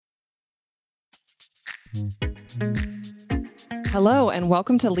Hello, and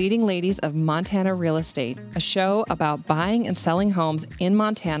welcome to Leading Ladies of Montana Real Estate, a show about buying and selling homes in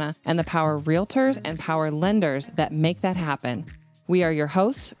Montana and the power realtors and power lenders that make that happen. We are your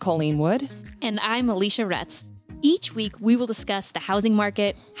hosts, Colleen Wood. And I'm Alicia Retz. Each week, we will discuss the housing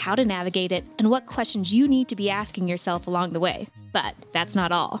market, how to navigate it, and what questions you need to be asking yourself along the way. But that's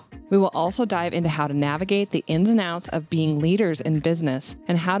not all. We will also dive into how to navigate the ins and outs of being leaders in business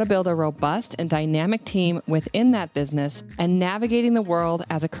and how to build a robust and dynamic team within that business and navigating the world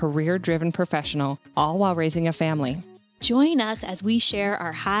as a career-driven professional, all while raising a family. Join us as we share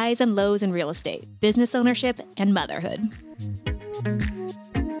our highs and lows in real estate, business ownership, and motherhood.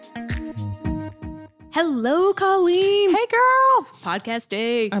 Hello, Colleen. Hey, girl. Podcast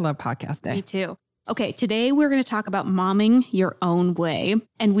day. I love podcast day. Me too. Okay, today we're going to talk about momming your own way.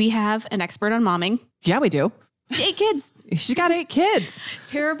 And we have an expert on momming. Yeah, we do. 8 kids. She's got 8 kids.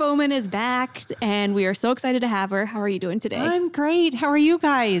 Tara Bowman is back, and we are so excited to have her. How are you doing today? I'm great. How are you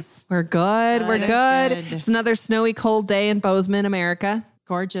guys? We're good. We're good. It's another snowy, cold day in Bozeman, America.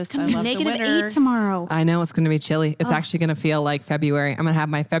 Gorgeous. I love the winter. -8 tomorrow. I know it's going to be chilly. It's actually going to feel like February. I'm going to have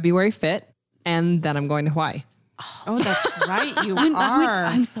my February fit, and then I'm going to Hawaii. Oh, that's right. You are.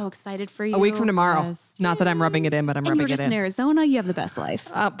 I'm so excited for you. A week from tomorrow. Yes. Not that I'm rubbing it in, but I'm And rubbing you're it just in. in Arizona. You have the best life.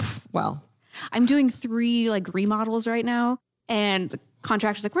 Well, I'm doing 3 remodels right now, and the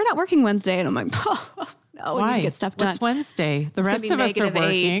contractor's like, "We're not working Wednesday," and I'm like, "Oh no, we need to get stuff done." What's Wednesday? The It's rest gonna of be us are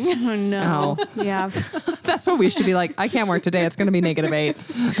 -8. working. Oh no. Yeah, that's what we should be like. I can't work today. It's going to be -8.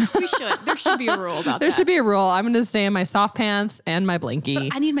 we should. There should be a rule about There that. should be a rule. I'm going to stay in my soft pants and my blankie.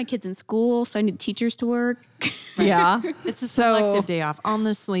 I need my kids in school, so I need teachers to work. Yeah. It's a selective day off.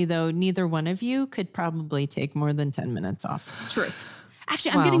 Honestly, though, neither one of you could probably take more than 10 minutes off. Truth.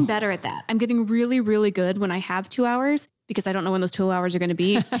 Actually, I'm getting better at that. I'm getting really, really good when I have 2 hours, because I don't know when those 2 hours are going to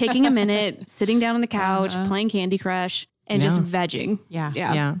be. Taking a minute, sitting down on the couch, playing Candy Crush, and just vegging. Yeah.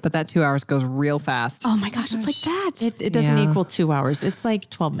 Yeah. But that 2 hours goes real fast. Oh my gosh, it's like that. It doesn't Yeah. equal 2 hours. It's like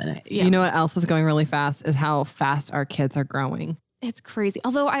 12 minutes. Yeah. You know what else is going really fast is how fast our kids are growing. It's crazy.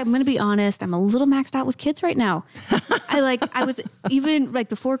 Although I'm going to be honest, I'm a little maxed out with kids right now. I was even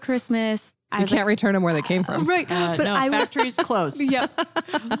before Christmas. You can't return them where they came from. Right. But No, I was, factory's closed. yep.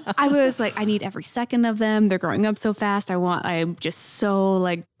 I was like, I need every second of them. They're growing up so fast. I'm just so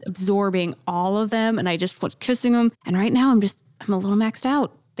absorbing all of them. And I just was kissing them. And right now I'm a little maxed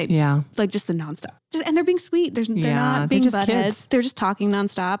out. Yeah. Just the nonstop. And they're being sweet. They're Yeah, not they're being just buttheads. kids. They're just talking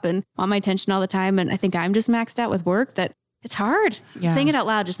nonstop and want my attention all the time. And I think I'm just maxed out with work that it's hard. Yeah. Saying it out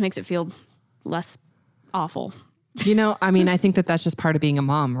loud just makes it feel less awful. I think that that's just part of being a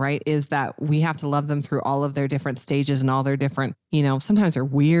mom, right? Is that we have to love them through all of their different stages and all their different, sometimes they're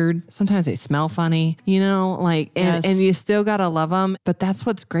weird. Sometimes they smell funny, and you still got to love them. But that's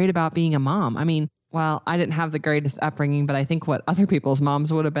what's great about being a mom. Well, I didn't have the greatest upbringing, but I think what other people's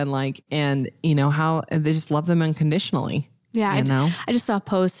moms would have been like, and how they just love them unconditionally. Yeah. I just saw a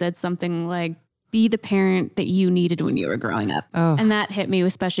post said something like, be the parent that you needed when you were growing up. Oh. And that hit me,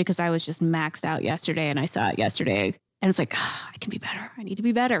 especially because I was just maxed out yesterday and I saw it yesterday. And it's like, I can be better. I need to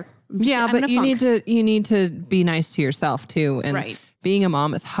be better. I'm But in a you funk. need to be nice to yourself too. And Right. being a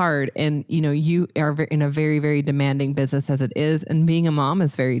mom is hard. And, you are in a very, very demanding business as it is. And being a mom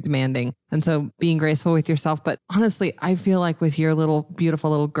is very demanding. And so being graceful with yourself. But honestly, I feel like with your little, beautiful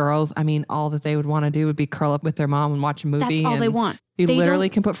little girls, all that they would want to do would be curl up with their mom and watch a movie. That's all they want. You They literally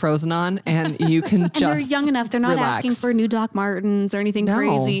don't- can put Frozen on and you can And just they're young enough. They're not relax. asking for new Doc Martens or anything No,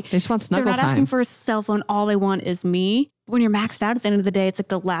 crazy. they just want snuggle They're not time. asking for a cell phone. All they want is me. When you're maxed out at the end of the day, it's like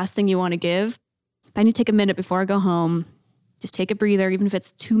the last thing you want to give. I need to take a minute before I go home. Just take a breather, even if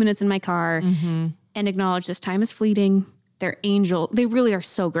it's 2 minutes in my car, and acknowledge this time is fleeting. They're angel. They really are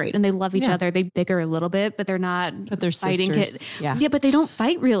so great, and they love each other. They bicker a little bit, but they're not. But they're fighting. sisters. Yeah. Yeah, but they don't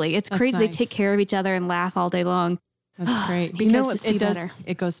fight really. It's That's crazy. They nice. take care of each other and laugh all day long. That's great. Because Because to see it does. better.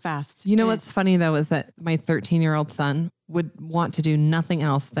 It goes fast. What's funny though is that my 13-year-old son would want to do nothing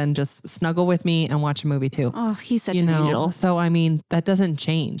else than just snuggle with me and watch a movie too. Oh, he's such an angel. So that doesn't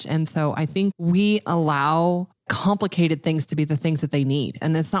change. And so I think we allow complicated things to be the things that they need.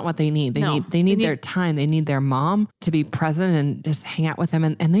 And that's not what they need. They need their time. They need their mom to be present and just hang out with them.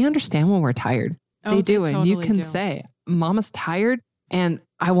 And they understand when we're tired. Oh, They do. they And you totally can do. say, Mama's tired and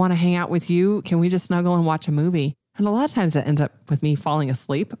I want to hang out with you. Can we just snuggle and watch a movie? And a lot of times it ends up with me falling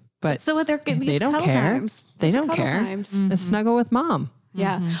asleep. But So what they don't care. Times. They The don't cuddle care. Times. Just snuggle with mom.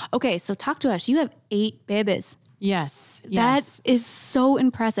 Yeah. Okay. So talk to us. You have 8 babies. Yes. That is so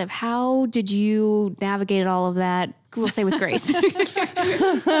impressive. How did you navigate all of that? We'll say with grace.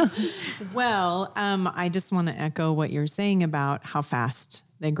 Well, I just want to echo what you're saying about how fast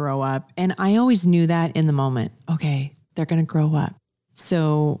they grow up. And I always knew that in the moment. Okay, they're going to grow up.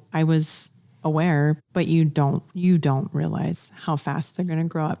 So I was aware, but you don't realize how fast they're going to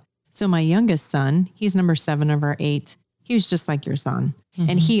grow up. So my youngest son, he's number 7 of our 8. He was just like your son.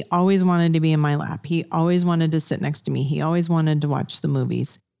 And he always wanted to be in my lap. He always wanted to sit next to me. He always wanted to watch the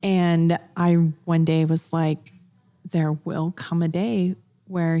movies. And I one day was like, there will come a day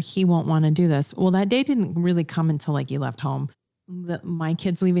where he won't want to do this. Well, that day didn't really come until like he left home. My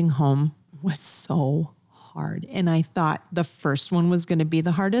kids leaving home was so hard. And I thought the first one was going to be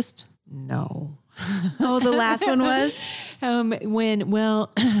the hardest. No. Oh, the last one was? Well,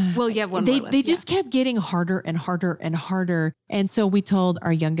 you have one they, more left. They just kept getting harder and harder and harder. And so we told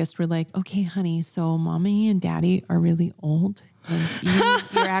our youngest, we're like, okay, honey, so mommy and daddy are really old. And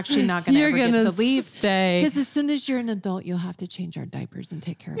you're actually not going to ever get to leave. Stay. Because as soon as you're an adult, you'll have to change our diapers and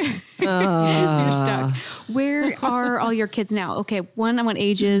take care of us. So you're stuck. Where are all your kids now? Okay, one, I want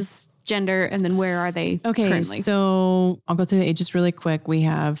ages, gender, and then where are they currently? So I'll go through the ages really quick. We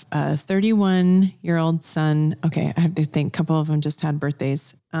have a 31-year-old son. Okay, I have to think. A couple of them just had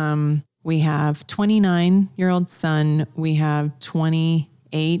birthdays. We have 29-year-old son. We have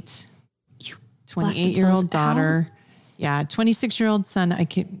 28-year-old daughter. Al? Yeah, 26-year-old son.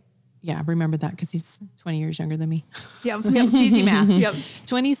 Remember that because he's 20 years younger than me. Yep. It's easy math. Yep.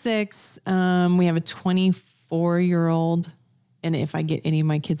 26. We have a 24-year-old. And if I get any of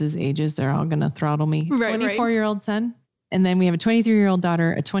my kids' ages, they're all going to throttle me. Right, 24-year-old son. And then we have a 23-year-old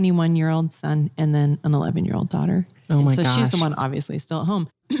daughter, a 21-year-old son, and then an 11-year-old daughter. Oh my gosh. So she's the gosh. one obviously still at home.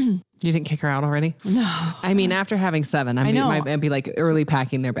 You didn't kick her out already? No. I mean, after having 7, I know. might be like early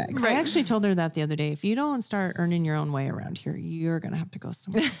packing their bags. I actually told her that the other day. If you don't start earning your own way around here, you're going to have to go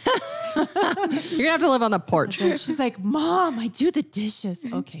somewhere. You're going to have to live on the porch. She's like, Mom, I do the dishes.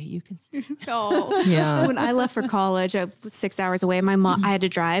 Okay, you can. Oh, Yeah. When I left for college, I was 6 hours away. My mom, I had to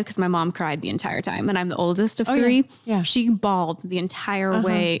drive because my mom cried the entire time, and I'm the oldest of 3. Yeah. She bawled the entire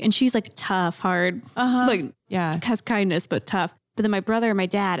way, and she's like tough, hard, like has kindness but tough. But then my brother and my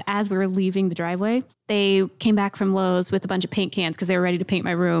dad, as we were leaving the driveway, they came back from Lowe's with a bunch of paint cans because they were ready to paint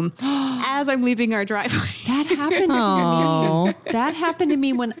my room as I'm leaving our driveway. That happened to me. That happened to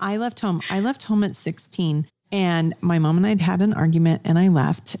me when I left home. I left home at 16. And my mom and I had an argument and I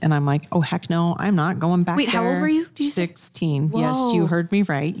left and I'm like, oh, heck no, I'm not going back there. Wait, how old were you? Did you say? 16. Whoa. Yes, you heard me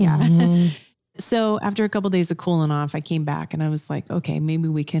right. Yeah. So after a couple of days of cooling off, I came back and I was like, okay, maybe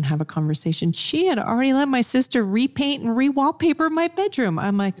we can have a conversation. She had already let my sister repaint and re-wallpaper my bedroom.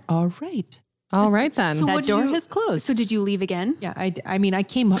 I'm like, all right. All right, then. So That door has closed. So did you leave again? Yeah, I mean, I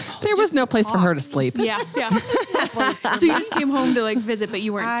came home. There was no place for her to sleep. Yeah. So you just came home to like visit, but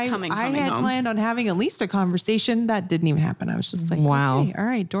you weren't coming I had home. planned on having at least a conversation. That didn't even happen. I was just like, Wow. okay, all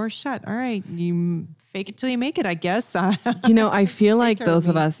right, door shut. All right, you fake it till you make it, I guess. You know, I feel like care of those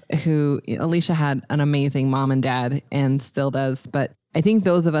of me. us who, Alicia had an amazing mom and dad and still does, but I think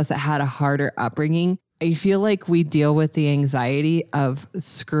those of us that had a harder upbringing, I feel like we deal with the anxiety of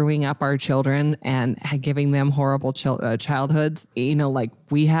screwing up our children and giving them horrible childhoods, like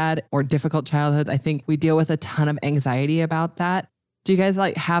we had, or difficult childhoods. I think we deal with a ton of anxiety about that. Do you guys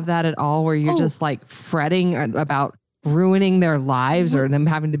like have that at all where you're just like fretting about ruining their lives or them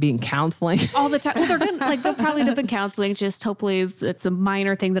having to be in counseling? All the time. Well, they'll probably end up in counseling. Just hopefully it's a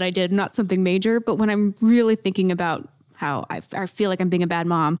minor thing that I did, not something major. But when I'm really thinking about how I feel like I'm being a bad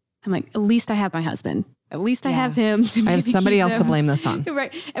mom, I'm like, at least I have my husband. At least I have him. I have somebody else to blame this on.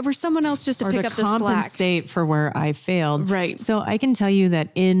 Right. And for someone else just to or pick to up the slack. compensate for where I failed. Right. So I can tell you that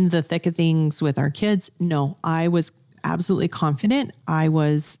in the thick of things with our kids, no, I was absolutely confident. I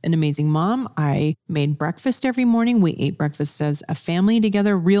was an amazing mom. I made breakfast every morning. We ate breakfast as a family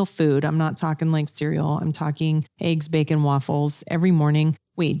together, real food. I'm not talking like cereal. I'm talking eggs, bacon, waffles every morning.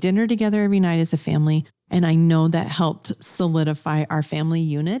 We ate dinner together every night as a family. And I know that helped solidify our family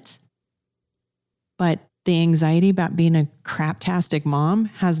unit. But the anxiety about being a craptastic mom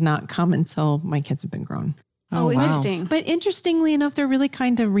has not come until my kids have been grown. Oh, wow. interesting. But interestingly enough, they're really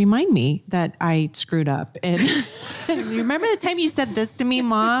kind of remind me that I screwed up. And you remember the time you said this to me,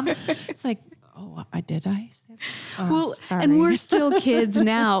 Mom? It's like, oh, I did. I said, oh, Well, sorry. and we're still kids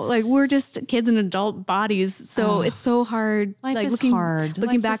now. Like we're just kids in adult bodies. So it's so hard. Life like is looking, hard.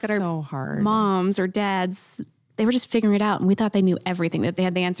 Looking Life back is at our so hard. moms or dads, they were just figuring it out. And we thought they knew everything, that they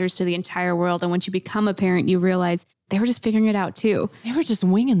had the answers to the entire world. And once you become a parent, you realize they were just figuring it out too. They were just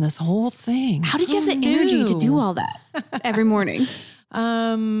winging this whole thing. How did you have the energy to do all that every morning?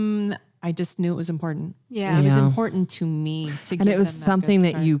 I just knew it was important. Yeah. It was Yeah. important to me to And give it was them that something good that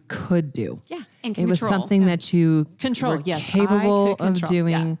start. you could do. Yeah. And It was control. something that you Control, were yes, I capable could of control,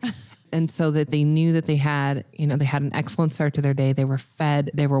 doing. And so that they knew that they had an excellent start to their day. They were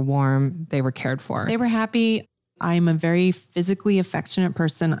fed, they were warm, they were cared for. They were happy. I'm a very physically affectionate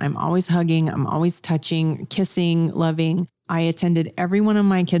person. I'm always hugging. I'm always touching, kissing, loving. I attended every one of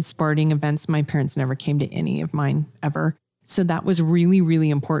my kids' sporting events. My parents never came to any of mine ever. So that was really, really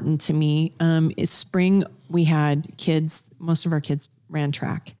important to me. Spring, we had kids, most of our kids ran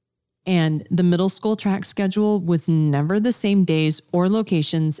track. And the middle school track schedule was never the same days or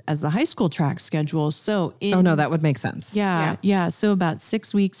locations as the high school track schedule. So that would make sense. Yeah. So about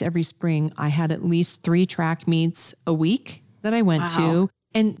 6 weeks every spring, I had at least 3 track meets a week that I went to,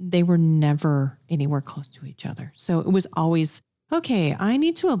 and they were never anywhere close to each other. So it was always, okay, I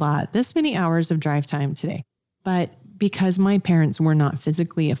need to allot this many hours of drive time today. But because my parents were not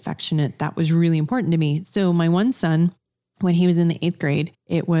physically affectionate, that was really important to me. So my one son, when he was in the 8th grade,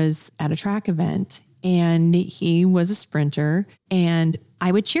 it was at a track event and he was a sprinter, and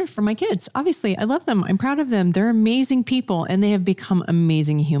I would cheer for my kids. Obviously, I love them. I'm proud of them. They're amazing people and they have become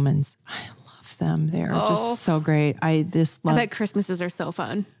amazing humans. I love them. They are just so great. I bet Christmases are so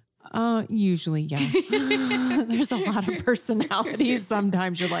fun. Usually, yeah. There's a lot of personalities.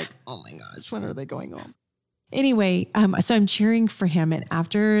 Sometimes you're like, oh my gosh, when are they going home? Anyway, so I'm cheering for him. And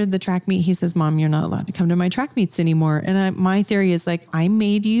after the track meet, he says, Mom, you're not allowed to come to my track meets anymore. And my theory is like, I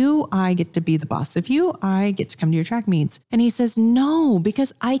made you. I get to be the boss of you. I get to come to your track meets. And he says, no,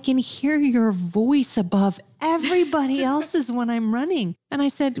 because I can hear your voice above everybody else's when I'm running. And I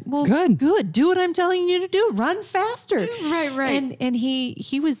said, well, good. Do what I'm telling you to do. Run faster. Right. And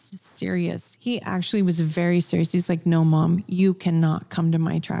he was serious. He actually was very serious. He's like, no, Mom, you cannot come to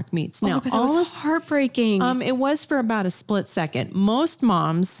my track meets. Now, but that was heartbreaking. It was for about a split second. Most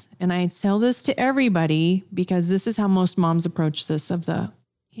moms, and I tell this to everybody because this is how most moms approach this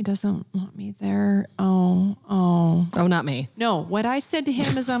he doesn't want me there. Oh, not me. No, what I said to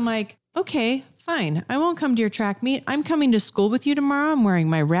him is I'm like, okay, fine. I won't come to your track meet. I'm coming to school with you tomorrow. I'm wearing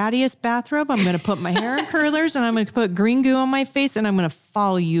my rattiest bathrobe. I'm going to put my hair in curlers and I'm going to put green goo on my face and I'm going to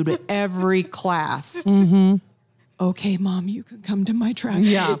follow you to every class. Mm-hmm. Okay, Mom, you can come to my track.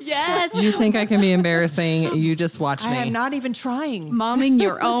 Yeah. Yes. You think I can be embarrassing? You just watch me. I am not even trying. Momming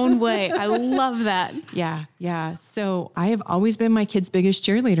your own way. I love that. Yeah. So I have always been my kids' biggest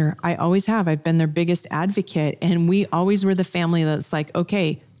cheerleader. I always have. I've been their biggest advocate. And we always were the family that's like,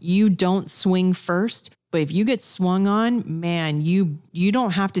 okay, you don't swing first, but if you get swung on, man, you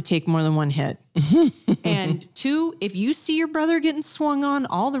don't have to take more than one hit. And 2, if you see your brother getting swung on,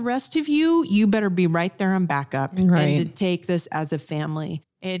 all the rest of you better be right there on backup and to take this as a family.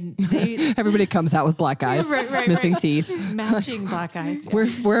 And everybody comes out with black eyes, missing teeth, matching black eyes. Yeah.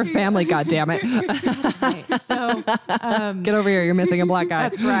 We're a family, goddammit. Right. So get over here, you're missing a black eye.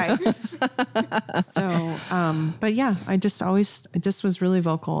 That's right. So, but yeah, I just was really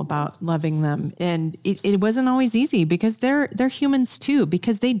vocal about loving them, and it wasn't always easy because they're humans too,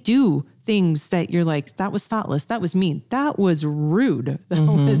 because they do things that you're like, that was thoughtless. That was mean. That was rude. That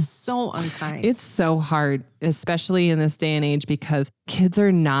was so unkind. It's so hard, especially in this day and age, because kids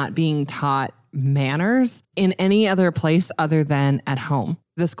are not being taught manners in any other place other than at home.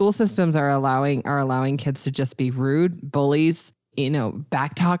 The school systems are allowing kids to just be rude, bullies,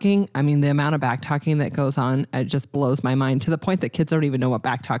 back talking. I mean, the amount of back talking that goes on, it just blows my mind to the point that kids don't even know what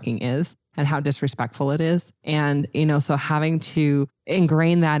back talking is and how disrespectful it is. And, so having to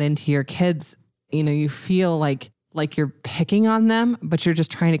ingrain that into your kids, you feel like you're picking on them, but you're just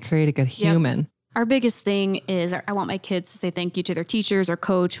trying to create a good human. Yep. Our biggest thing is I want my kids to say thank you to their teachers or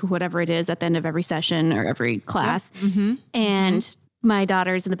coach, whatever it is, at the end of every session or every class. Yep. Mm-hmm. And my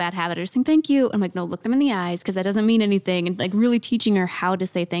daughter's in the bad habit of saying thank you. I'm like, no, look them in the eyes because that doesn't mean anything. And like really teaching her how to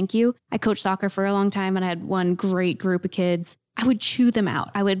say thank you. I coached soccer for a long time and I had one great group of kids. I would chew them out.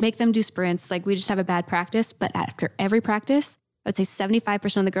 I would make them do sprints. Like we just have a bad practice. But after every practice, I would say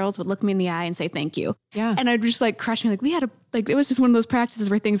 75% of the girls would look me in the eye and say thank you. Yeah. And I'd just like crush me. Like it was just one of those practices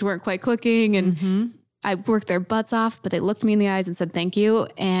where things weren't quite clicking and I worked their butts off, but they looked me in the eyes and said thank you.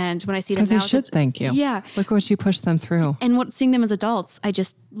 And when I see them now, because they should thank you. Yeah. Look what you pushed them through. And seeing them as adults, I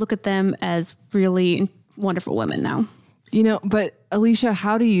just look at them as really wonderful women now. But Alicia,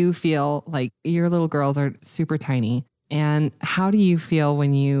 how do you feel? Like your little girls are super tiny. And how do you feel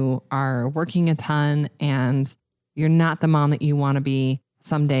when you are working a ton and you're not the mom that you want to be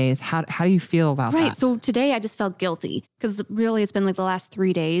some days? How do you feel about that? Right. So today I just felt guilty because really it's been like the last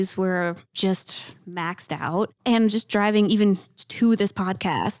 3 days where I've just maxed out and just driving even to this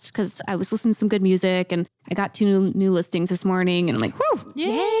podcast because I was listening to some good music and I got 2 new listings this morning and I'm like, whoo,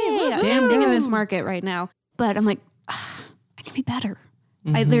 yay, damn thing in this market right now. But I'm like, I can be better.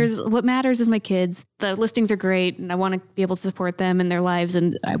 What matters is my kids. The listings are great and I want to be able to support them in their lives.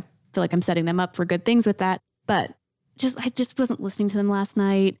 And I feel like I'm setting them up for good things with that. But I just wasn't listening to them last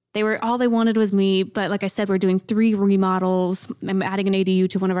night. All they wanted was me. But like I said, we're doing 3 remodels. I'm adding an ADU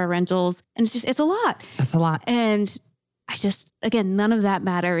to one of our rentals. And it's a lot. That's a lot. And again, none of that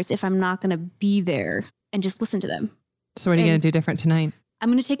matters if I'm not going to be there and just listen to them. So what are you going to do different tonight? I'm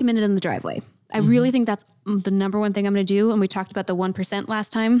going to take a minute in the driveway. I really think that's the number one thing I'm going to do. And we talked about the 1%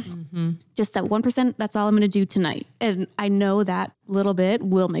 last time. Just that 1%, that's all I'm going to do tonight. And I know that little bit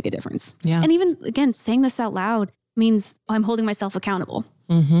will make a difference. Yeah. And even, again, saying this out loud means I'm holding myself accountable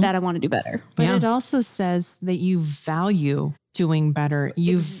that I want to do better. But it also says that you value doing better.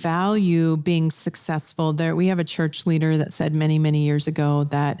 You value being successful. We have a church leader that said many, many years ago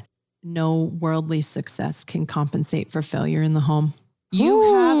that no worldly success can compensate for failure in the home.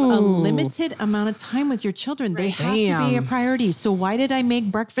 You have a limited amount of time with your children. They have to be a priority. So why did I make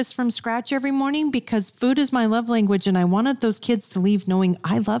breakfast from scratch every morning? Because food is my love language. And I wanted those kids to leave knowing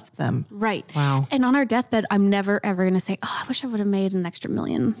I loved them. Right. Wow. And on our deathbed, I'm never, ever going to say, I wish I would have made an extra $1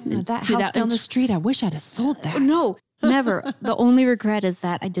 million. That house down the street, I wish I'd have sold that. No, never. The only regret is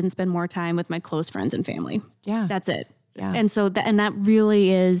that I didn't spend more time with my close friends and family. Yeah. That's it. Yeah. And so that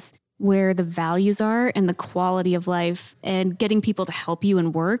really is where the values are and the quality of life and getting people to help you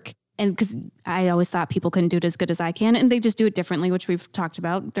and work. And because I always thought people couldn't do it as good as I can, and they just do it differently, which we've talked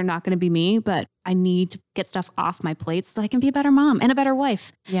about. They're not going to be me, but I need to get stuff off my plate so that I can be a better mom and a better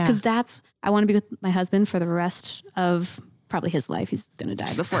wife. Yeah. Because I want to be with my husband for the rest of probably his life. He's going to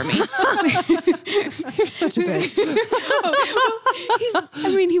die before me. You're such a bitch.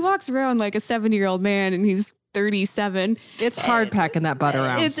 He walks around like a 70-year-old man and he's 37. It's hard packing that butt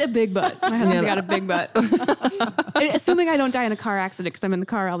around. It's a big butt. My husband's got a big butt. Assuming I don't die in a car accident because I'm in the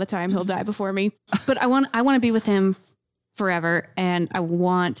car all the time, he'll die before me. But I want to be with him forever. And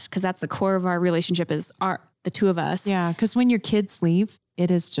because that's the core of our relationship is the two of us. Yeah. Because when your kids leave, it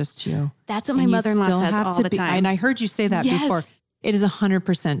is just you. That's what my mother-in-law says all the time. And I heard you say that before. It is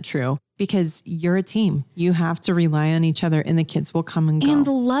 100% true because you're a team. You have to rely on each other and the kids will come and go. And the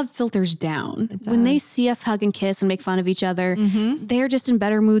love filters down. When they see us hug and kiss and make fun of each other, they're just in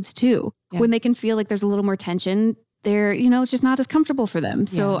better moods too. Yeah. When they can feel like there's a little more tension, it's just not as comfortable for them.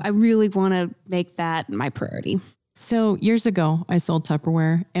 So I really want to make that my priority. So years ago, I sold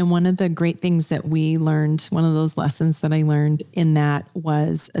Tupperware. And one of the great things that we learned, one of those lessons that I learned in that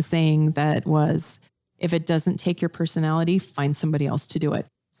was a saying that was, if it doesn't take your personality, find somebody else to do it.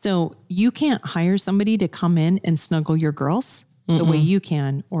 So you can't hire somebody to come in and snuggle your girls the way you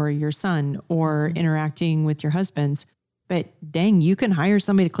can, or your son, or interacting with your husbands. But dang, you can hire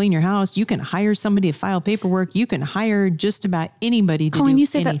somebody to clean your house. You can hire somebody to file paperwork. You can hire just about anybody to Colleen, do you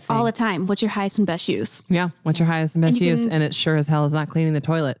say anything. that all the time. What's your highest and best use? Yeah. What's your highest and best use? And it sure as hell is not cleaning the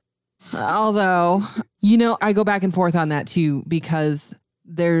toilet. Although, I go back and forth on that too, because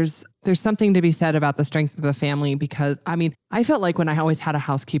there's something to be said about the strength of the family, because I felt like when I always had a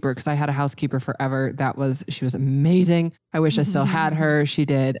housekeeper, because I had a housekeeper forever, she was amazing. I wish I still had her. She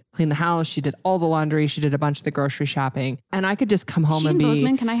did clean the house. She did all the laundry. She did a bunch of the grocery shopping, and I could just come home and be.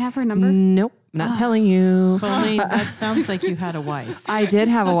 Bozeman, can I have her number? Nope. Not telling you. Colleen, that sounds like you had a wife. I did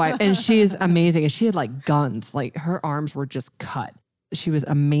have a wife, and she is amazing. And she had like guns, like her arms were just cut. She was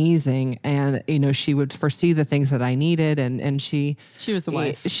amazing. And, she would foresee the things that I needed. And she was a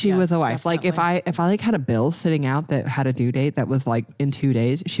wife. She was a wife. Definitely. Like if I like had a bill sitting out that had a due date that was like in 2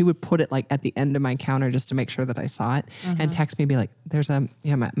 days, she would put it like at the end of my counter just to make sure that I saw it and text me, be like, there's a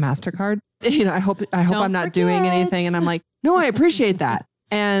MasterCard. I hope I'm not doing anything. And I'm like, no, I appreciate that.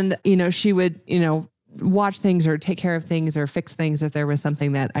 And, she would, watch things or take care of things or fix things if there was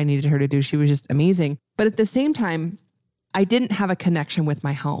something that I needed her to do. She was just amazing. But at the same time, I didn't have a connection with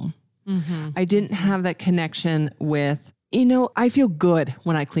my home. I didn't have that connection with, I feel good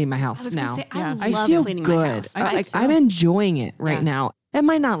when I clean my house now. I feel cleaning good. My house. I'm enjoying it right now. It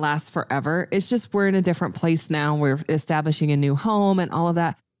might not last forever. It's just we're in a different place now. We're establishing a new home and all of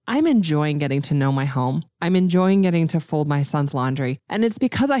that. I'm enjoying getting to know my home. I'm enjoying getting to fold my son's laundry. And it's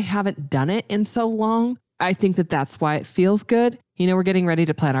because I haven't done it in so long. I think that's why it feels good. We're getting ready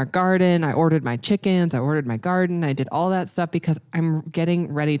to plant our garden. I ordered my chickens. I ordered my garden. I did all that stuff because I'm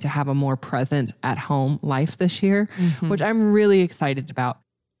getting ready to have a more present at home life this year, which I'm really excited about.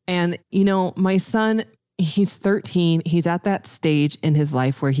 And, my son, he's 13. He's at that stage in his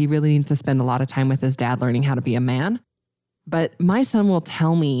life where he really needs to spend a lot of time with his dad learning how to be a man. But my son will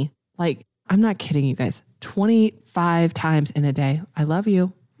tell me, like, I'm not kidding you guys, 25 times in a day, I love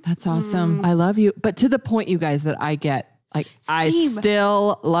you. That's awesome. I love you. But to the point, you guys, that I get, like, I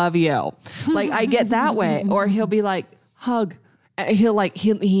still love you. Like, I get that way. Or he'll be like, hug.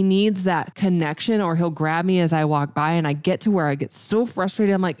 he needs that connection, or he'll grab me as I walk by, and I get to where I get so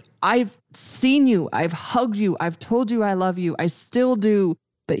frustrated. I'm like, I've seen you. I've hugged you. I've told you I love you. I still do.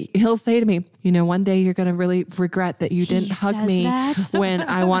 But he'll say to me, one day you're going to really regret that you didn't hug me when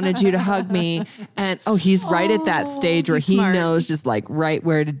I wanted you to hug me. And he's right at that stage where he knows just like right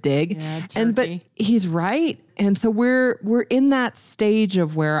where to dig. Yeah, but he's right. And so we're in that stage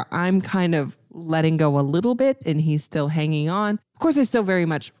of where I'm kind of letting go a little bit and he's still hanging on. Of course, I still very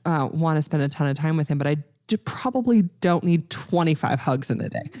much want to spend a ton of time with him, but I probably don't need 25 hugs in a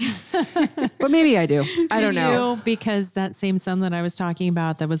day. But maybe I do. I don't know. Because that same son that I was talking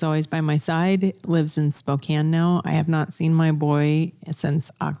about that was always by my side lives in Spokane now. I have not seen my boy since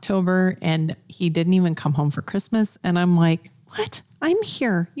October, and he didn't even come home for Christmas. And I'm like, what? I'm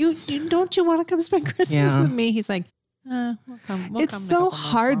here. You don't you want to come spend Christmas with me? He's like, we'll come. It's so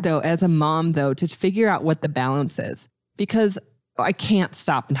hard though, as a mom though, to figure out what the balance is, because I can't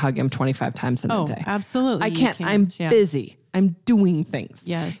stop and hug him 25 times in a day. Absolutely. I can't. I'm busy. I'm doing things.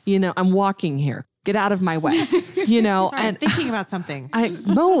 Yes. I'm walking here. Get out of my way. Sorry, and I'm thinking about something. I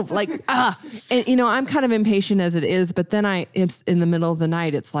move and I'm kind of impatient as it is, but then it's in the middle of the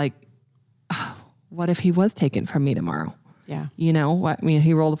night. It's like, what if he was taken from me tomorrow? Yeah. He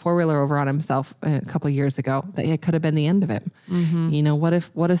rolled a 4-wheeler over on himself a couple of years ago. That it could have been the end of it. Mm-hmm.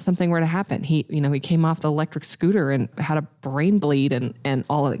 What if something were to happen? He came off the electric scooter and had a brain bleed and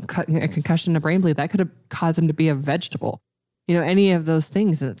all of a concussion, a brain bleed that could have caused him to be a vegetable, any of those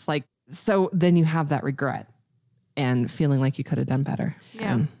things. And it's like, so then you have that regret and feeling like you could have done better.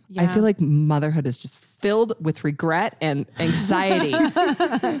 Yeah. And I feel like motherhood is just filled with regret and anxiety.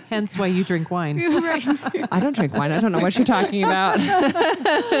 Hence why you drink wine. Right. I don't drink wine. I don't know what you're talking about.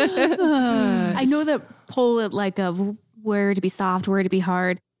 I know that pull it like of where to be soft, where to be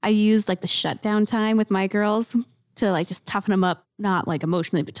hard. I use like the shutdown time with my girls to like just toughen them up, not like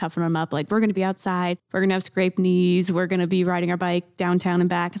emotionally, but toughen them up. Like, we're going to be outside. We're going to have scraped knees. We're going to be riding our bike downtown and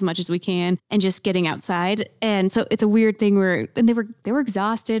back as much as we can and just getting outside. And so it's a weird thing and they were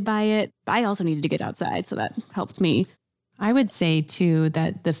exhausted by it. But I also needed to get outside. So that helped me. I would say too,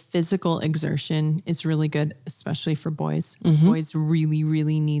 that the physical exertion is really good, especially for boys. Mm-hmm. Boys really,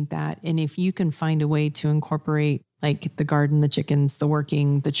 really need that. And if you can find a way to incorporate like the garden, the chickens, the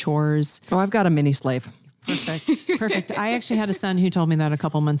working, the chores. Oh, I've got a mini slave. Perfect. I actually had a son who told me that a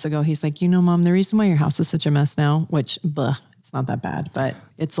couple months ago. He's like, Mom, the reason why your house is such a mess now, which it's not that bad, but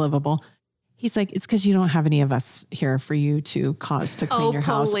it's livable. He's like, it's because you don't have any of us here for you to cause to clean your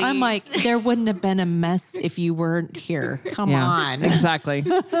house. I'm like, there wouldn't have been a mess if you weren't here. Come on. Exactly.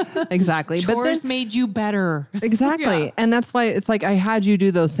 Chores made you better. Exactly. Yeah. And that's why it's like, I had you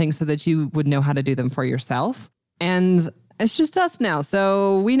do those things so that you would know how to do them for yourself. And it's just us now.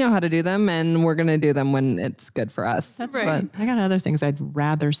 So we know how to do them and we're going to do them when it's good for us. That's right. I got other things I'd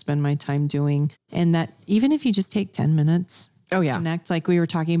rather spend my time doing. And that even if you just take 10 minutes, connect, like we were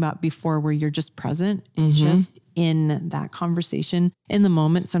talking about before, where you're just present, just in that conversation in the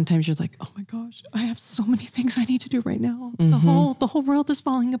moment. Sometimes you're like, oh my gosh, I have so many things I need to do right now. The whole world is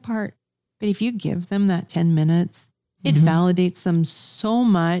falling apart. But if you give them that 10 minutes, it validates them so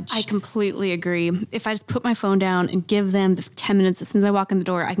much. I completely agree. If I just put my phone down and give them the 10 minutes, as soon as I walk in the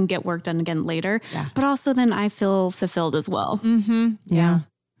door, I can get work done again later. Yeah. But also then I feel fulfilled as well. Mm-hmm. Yeah.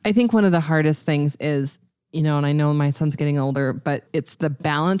 I think one of the hardest things is, and I know my son's getting older, but it's the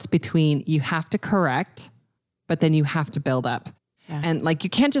balance between you have to correct, but then you have to build up. Yeah. And like, you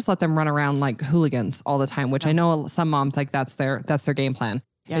can't just let them run around like hooligans all the time, which I know some moms like that's their game plan.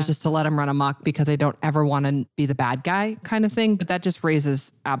 Yeah. Is just to let them run amok because they don't ever want to be the bad guy kind of thing. But that just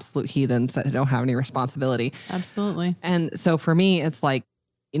raises absolute heathens that don't have any responsibility. Absolutely. And so for me, it's like,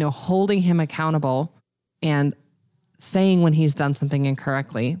 holding him accountable and saying when he's done something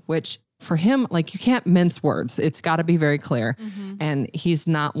incorrectly, which for him, like, you can't mince words. It's got to be very clear. Mm-hmm. And he's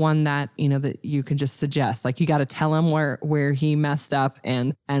not one that, that you can just suggest. Like, you got to tell him where he messed up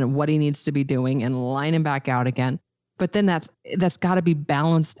and what he needs to be doing and line him back out again. But then that's got to be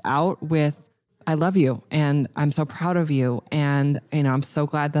balanced out with, I love you and I'm so proud of you. And, I'm so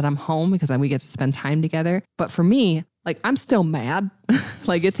glad that I'm home because we get to spend time together. But for me, like, I'm still mad.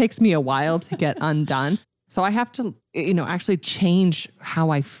 Like, it takes me a while to get undone. So I have to, actually change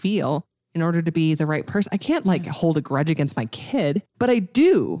how I feel in order to be the right person. I can't like hold a grudge against my kid, but I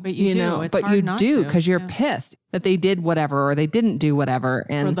do. But you do. But you do because you're pissed that they did whatever or they didn't do whatever.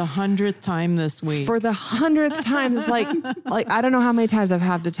 And for the 100th time this week. For the 100th time, it's like I don't know how many times I've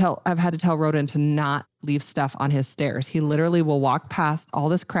had to tell Roden to not leave stuff on his stairs. He literally will walk past all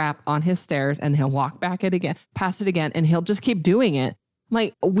this crap on his stairs and he'll walk back past it again, and he'll just keep doing it.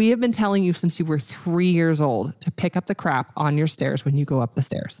 Like, we have been telling you since you were 3 years old to pick up the crap on your stairs when you go up the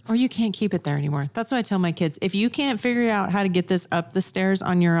stairs. Or you can't keep it there anymore. That's what I tell my kids. If you can't figure out how to get this up the stairs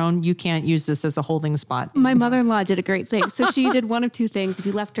on your own, you can't use this as a holding spot. My mother-in-law did a great thing. So she did one of two things. If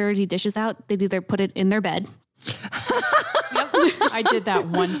you left dirty dishes out, they'd either put it in their bed. Yep. I did that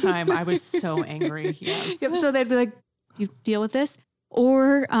one time. I was so angry. Yes. Yep. So they'd be like, you deal with this.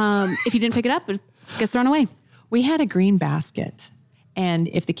 Or if you didn't pick it up, it gets thrown away. We had a green basket. And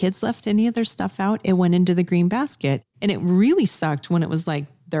if the kids left any of their stuff out, it went into the green basket. And it really sucked when it was like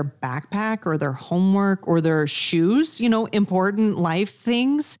their backpack or their homework or their shoes, important life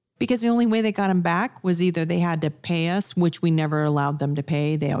things. Because the only way they got them back was either they had to pay us, which we never allowed them to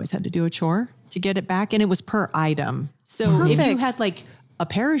pay. They always had to do a chore to get it back. And it was per item. So if you had like a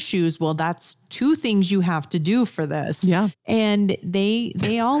pair of shoes, well, that's 2 things you have to do for this. Yeah. And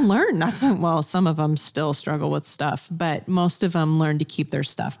they all learn some of them still struggle with stuff, but most of them learn to keep their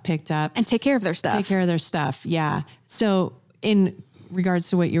stuff picked up. And take care of their stuff. Take care of their stuff. Yeah. So in regards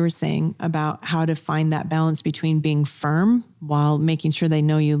to what you were saying about how to find that balance between being firm while making sure they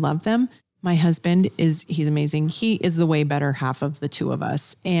know you love them, my husband he's amazing. He is the way better half of the 2 of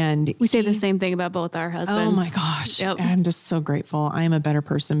us. And we say the same thing about both our husbands. Oh my gosh. Yep. I'm just so grateful. I am a better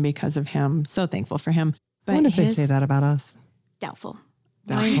person because of him. So thankful for him. But I wonder if they say that about us. Doubtful.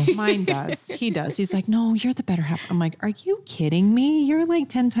 Mine does. He does. He's like, no, you're the better half. I'm like, are you kidding me? You're like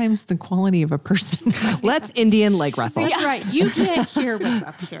 10 times the quality of a person. Let's Indian leg wrestle. That's right. You can't hear what's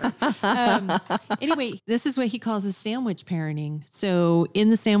up here. Anyway, this is what he calls a sandwich parenting. So in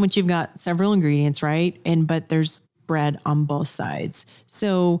the sandwich, you've got several ingredients, right? But there's bread on both sides.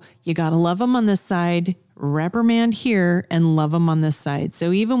 So you got to love them on this side, reprimand here, and love them on this side.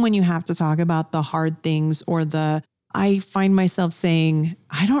 So even when you have to talk about the hard things or I find myself saying,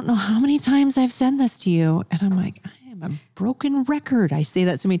 I don't know how many times I've said this to you. And I'm like, I am a broken record. I say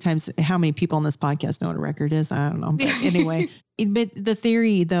that so many times. How many people on this podcast know what a record is? I don't know. But anyway, but the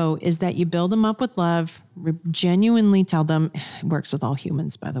theory though, is that you build them up with love, genuinely tell them, it works with all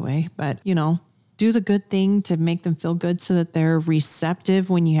humans, by the way, but do the good thing to make them feel good so that they're receptive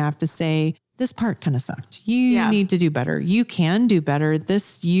when you have to say, this part kind of sucked. You need to do better. You can do better.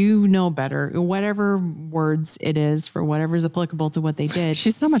 This, better, whatever words it is for whatever is applicable to what they did.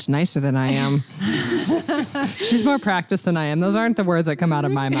 She's so much nicer than I am. She's more practiced than I am. Those aren't the words that come out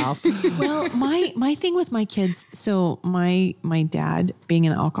of my mouth. Well, my thing with my kids. So my dad being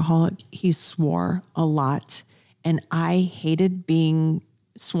an alcoholic, he swore a lot and I hated being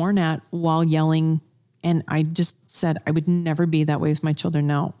sworn at while yelling. And I just said, I would never be that way with my children.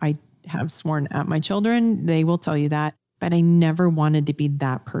 Now I have sworn at my children. They will tell you that, but I never wanted to be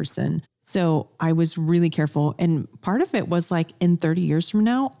that person. So I was really careful. And part of it was like, in 30 years from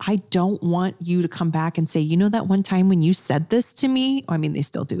now, I don't want you to come back and say, that one time when you said this to me, I mean, they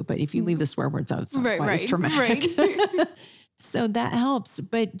still do, but if you leave the swear words out, it's not quite as traumatic. Right. So that helps,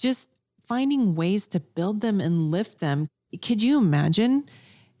 but just finding ways to build them and lift them. Could you imagine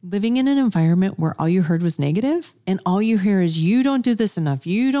living in an environment where all you heard was negative and all you hear is, you don't do this enough.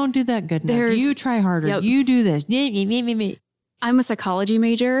 You don't do that good enough. You try harder. You do this. I'm a psychology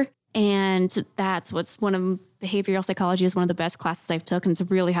major, and that's behavioral psychology is one of the best classes I've took. And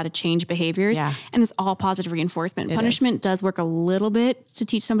it's really how to change behaviors. Yeah. And it's all positive reinforcement. Punishment does work a little bit to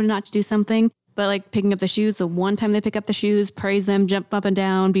teach somebody not to do something, but like picking up the shoes, the one time they pick up the shoes, praise them, jump up and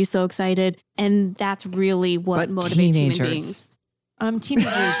down, be so excited. And that's really what motivates human beings.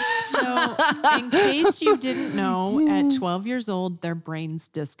 Teenagers. So in case you didn't know, at 12 years old, their brains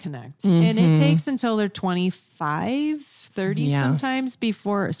disconnect. Mm-hmm. And it takes until they're 25, 30 sometimes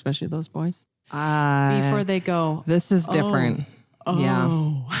before, especially those boys, before they go, this is different.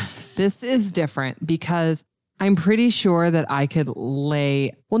 Yeah. This is different because I'm pretty sure that I could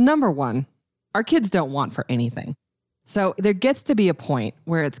number one, our kids don't want for anything. So there gets to be a point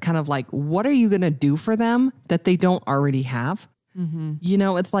where it's kind of like, what are you going to do for them that they don't already have?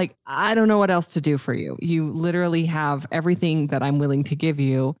 Mm-hmm. It's like, I don't know what else to do for you. You literally have everything that I'm willing to give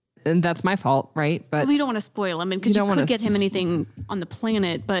you. And that's my fault, right? But we don't want to spoil him because you could get him anything on the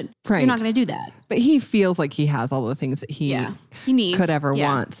planet, but you're not going to do that. But he feels like he has all the things that he needs, could ever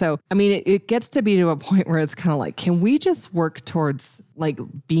want. So, I mean, it gets to be to a point where it's kind of like, can we just work towards like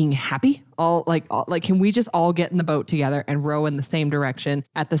being happy? Can we just all get in the boat together and row in the same direction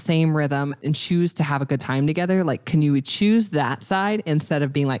at the same rhythm and choose to have a good time together? Like, can you choose that side instead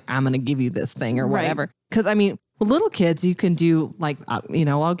of being like, I'm going to give you this thing or whatever? Because I mean, with little kids, you can do like,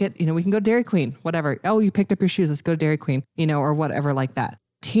 I'll get, we can go Dairy Queen, whatever. Oh, you picked up your shoes. Let's go Dairy Queen, or whatever like that.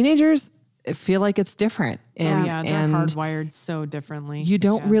 Teenagers feel like it's different. And, they're hardwired so differently. You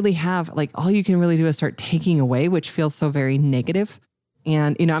don't really have all you can really do is start taking away, which feels so very negative.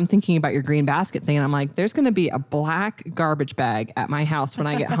 And, I'm thinking about your green basket thing and I'm like, there's going to be a black garbage bag at my house when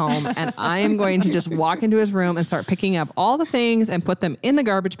I get home. And I am going to just walk into his room and start picking up all the things and put them in the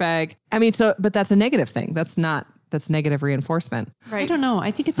garbage bag. I mean, but that's a negative thing. That's negative reinforcement. Right. I don't know.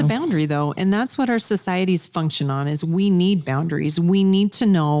 I think it's a boundary though. And that's what our societies function on is we need boundaries. We need to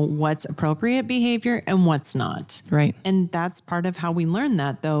know what's appropriate behavior and what's not. Right. And that's part of how we learn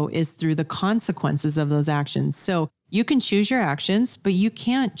that though, is through the consequences of those actions. So you can choose your actions, but you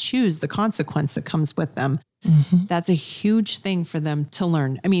can't choose the consequence that comes with them. Mm-hmm. That's a huge thing for them to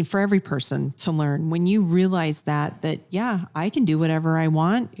learn. I mean, for every person to learn when you realize that, yeah, I can do whatever I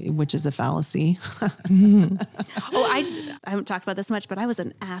want, which is a fallacy. Mm-hmm. I haven't talked about this much, but I was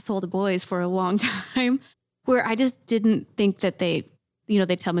an asshole to boys for a long time where I just didn't think that they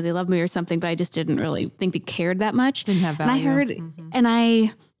tell me they love me or something, but I just didn't really think they cared that much. Didn't have value. And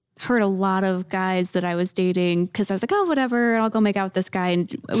I heard a lot of guys that I was dating because I was like, oh, whatever, I'll go make out with this guy.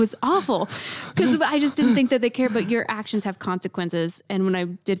 And it was awful because I just didn't think that they cared, but your actions have consequences. And when I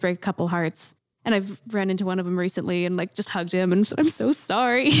did break a couple hearts and I've ran into one of them recently and like just hugged him and said, I'm so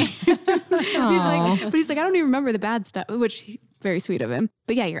sorry. He's like, I don't even remember the bad stuff, which very sweet of him.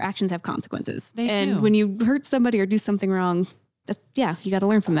 But yeah, your actions have consequences. They do. When you hurt somebody or do something wrong, you got to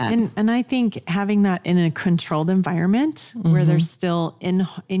learn from that. And I think having that in a controlled environment where they're still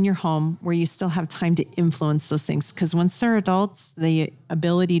in your home, where you still have time to influence those things. Because once they're adults, the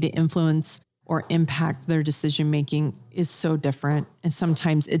ability to influence or impact their decision making is so different. And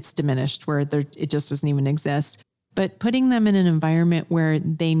sometimes it's diminished where it just doesn't even exist. But putting them in an environment where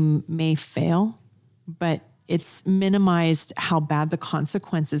they may fail, but it's minimized how bad the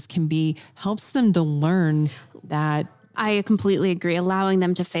consequences can be, helps them to learn that. I completely agree. Allowing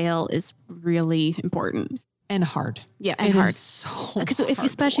them to fail is really important. And hard. Yeah, and hard.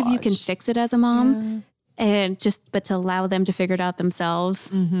 Especially if you can fix it as a mom, but to allow them to figure it out themselves.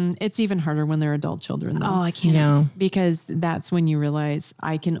 Mm-hmm. It's even harder when they're adult children though. Oh, I can't. Yeah. Because that's when you realize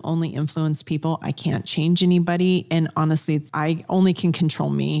I can only influence people. I can't change anybody. And honestly, I only can control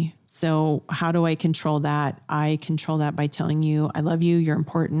me. So how do I control that? I control that by telling you, I love you. You're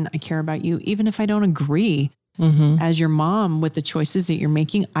important. I care about you. Even if I don't agree. Mm-hmm. As your mom with the choices that you're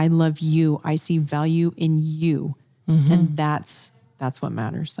making, I love you. I see value in you. Mm-hmm. And that's what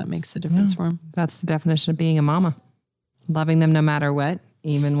matters. That makes a difference for them. That's the definition of being a mama. Loving them no matter what,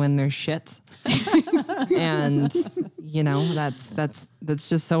 even when they're shits. And that's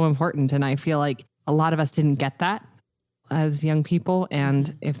just so important. And I feel like a lot of us didn't get that as young people.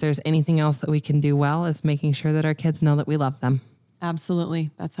 And if there's anything else that we can do well is making sure that our kids know that we love them.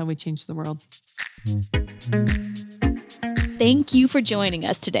 Absolutely. That's how we change the world. Thank you for joining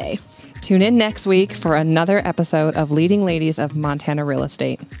us today. Tune in next week for another episode of Leading Ladies of Montana Real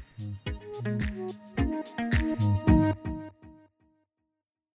Estate.